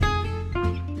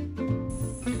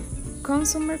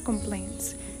consumer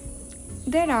complaints.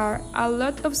 There are a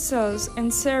lot of sales and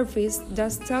service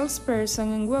that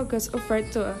salesperson and workers offer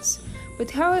to us, but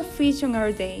how efficient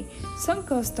are they? Some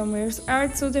customers are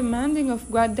too demanding of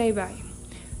what they buy.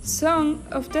 Some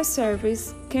of the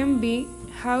service can be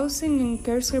housing and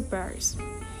car repairs.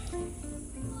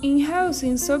 In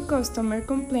housing, some customer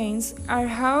complaints are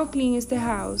how clean is the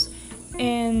house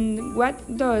and what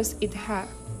does it have.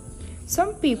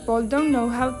 Some people don't know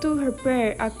how to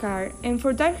repair a car, and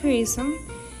for that reason,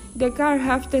 the car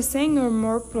have the same or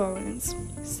more problems,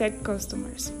 said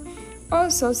customers.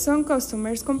 Also, some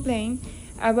customers complain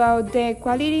about the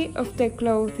quality of the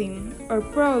clothing or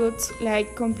products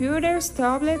like computers,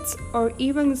 tablets, or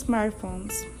even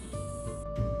smartphones.